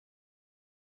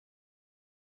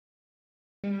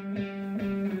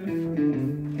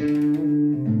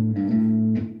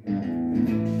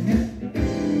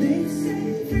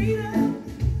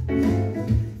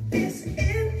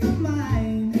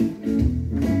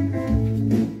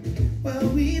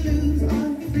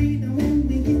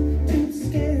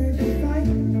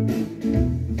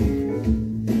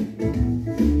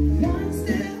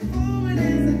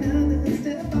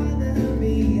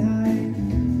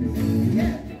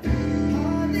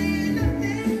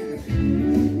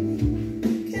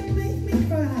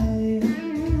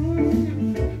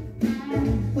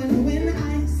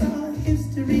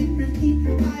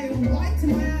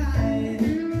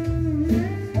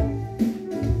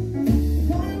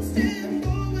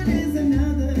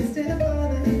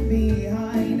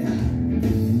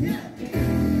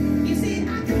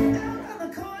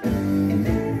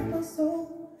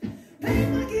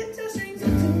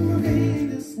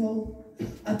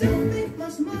don't make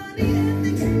much money and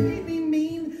they treat me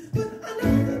mean, but I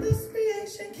know that this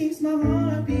creation keeps my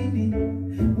heart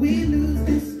beating. We lose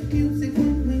this music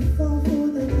when we fall for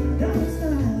the dark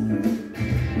side.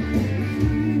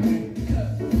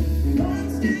 One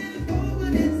step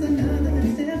forward is another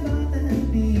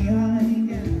step behind.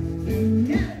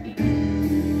 Yeah.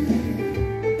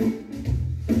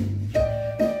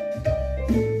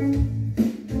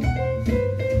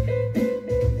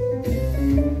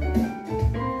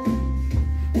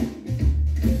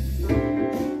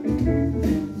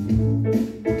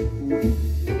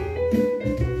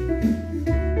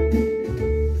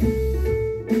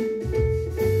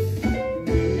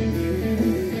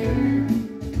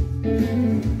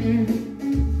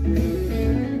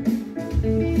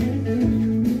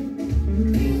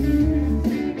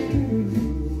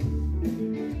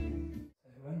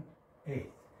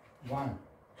 1,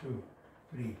 2,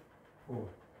 3, 4,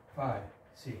 5,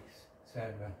 6,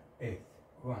 7, 8.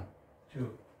 1,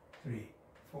 2, 3,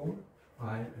 4,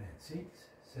 5 and 6,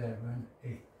 7,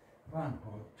 8. 1,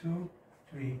 2,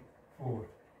 3, 4,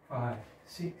 5,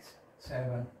 6,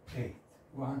 7, 8.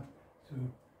 1,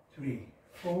 2, 3,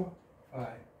 4, 5,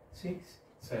 6,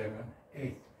 7,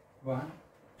 8. 1,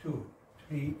 2,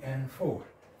 3 and 4,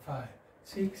 5,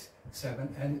 6,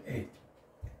 7 and 8.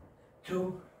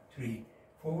 2, 3,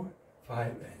 4, 5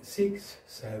 and 6,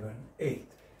 7, 8.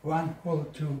 1,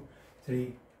 2,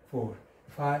 3, 4,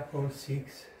 5,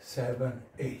 6, 7,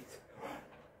 8.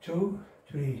 2,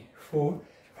 3, 4,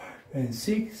 and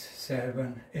 6,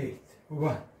 7, 8.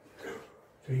 1,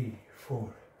 3, 4,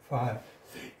 5,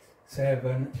 6,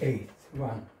 7, 8.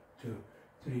 1, 2,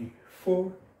 3,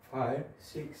 4, 5,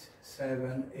 6,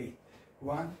 7, 8.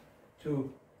 1,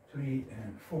 2, 3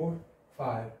 and 4,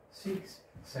 5, 6,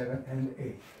 7 and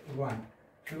 8. 1,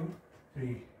 2,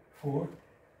 3, 4,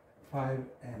 5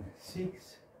 and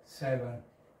 6, 7,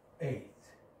 8.